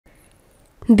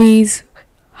These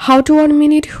how to 1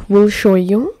 minute will show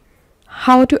you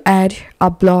how to add a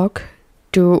blog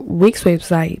to Wix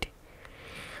website.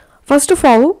 First of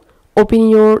all, open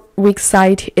your Wix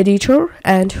site editor,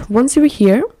 and once you're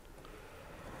here,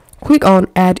 click on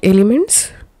Add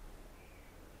Elements,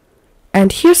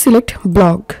 and here select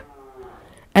Blog,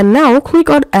 and now click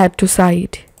on Add to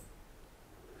Site.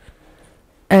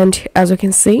 And as you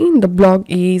can see, the blog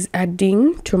is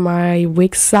adding to my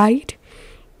Wix site.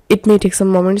 It may take some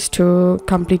moments to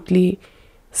completely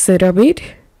set up it.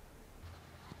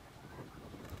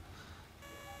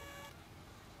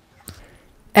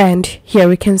 And here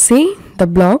we can see the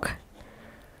blog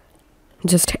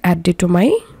just added to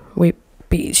my web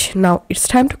page. Now it's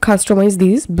time to customize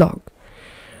this blog.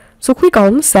 So click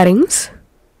on Settings,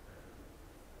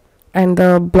 and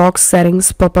the blog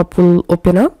settings pop-up will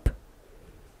open up.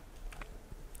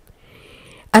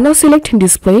 And now select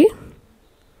Display,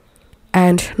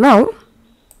 and now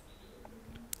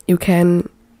you can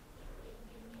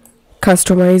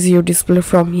customize your display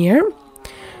from here.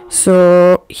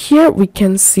 So here we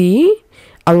can see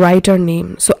a writer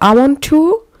name. So I want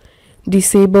to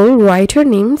disable writer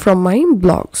name from my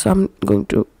blog, so I'm going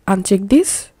to uncheck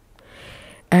this.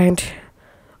 And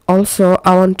also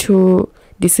I want to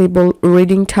disable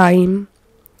reading time,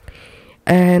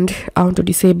 and I want to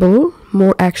disable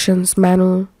more actions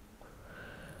menu,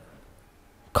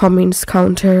 comments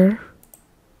counter,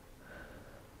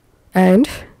 and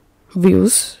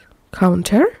views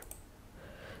counter.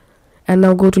 And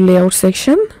now go to layout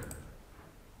section,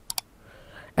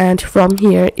 and from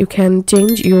here you can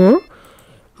change your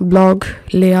blog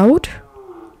layout.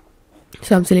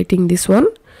 So I'm selecting this one.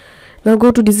 Now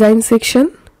go to design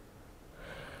section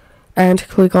and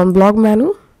click on blog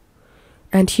menu,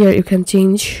 and here you can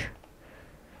change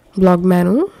blog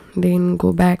menu. Then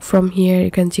go back from here,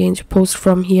 you can change post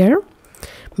from here.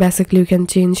 Basically you can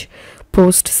change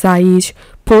post size,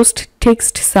 post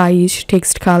text size,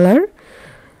 text color.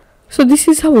 So this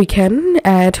is how we can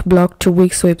add blog to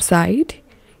Wix website.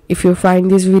 If you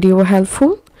find this video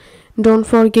helpful, don't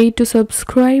forget to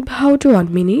subscribe How to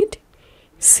 1 Minute.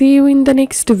 See you in the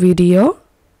next video.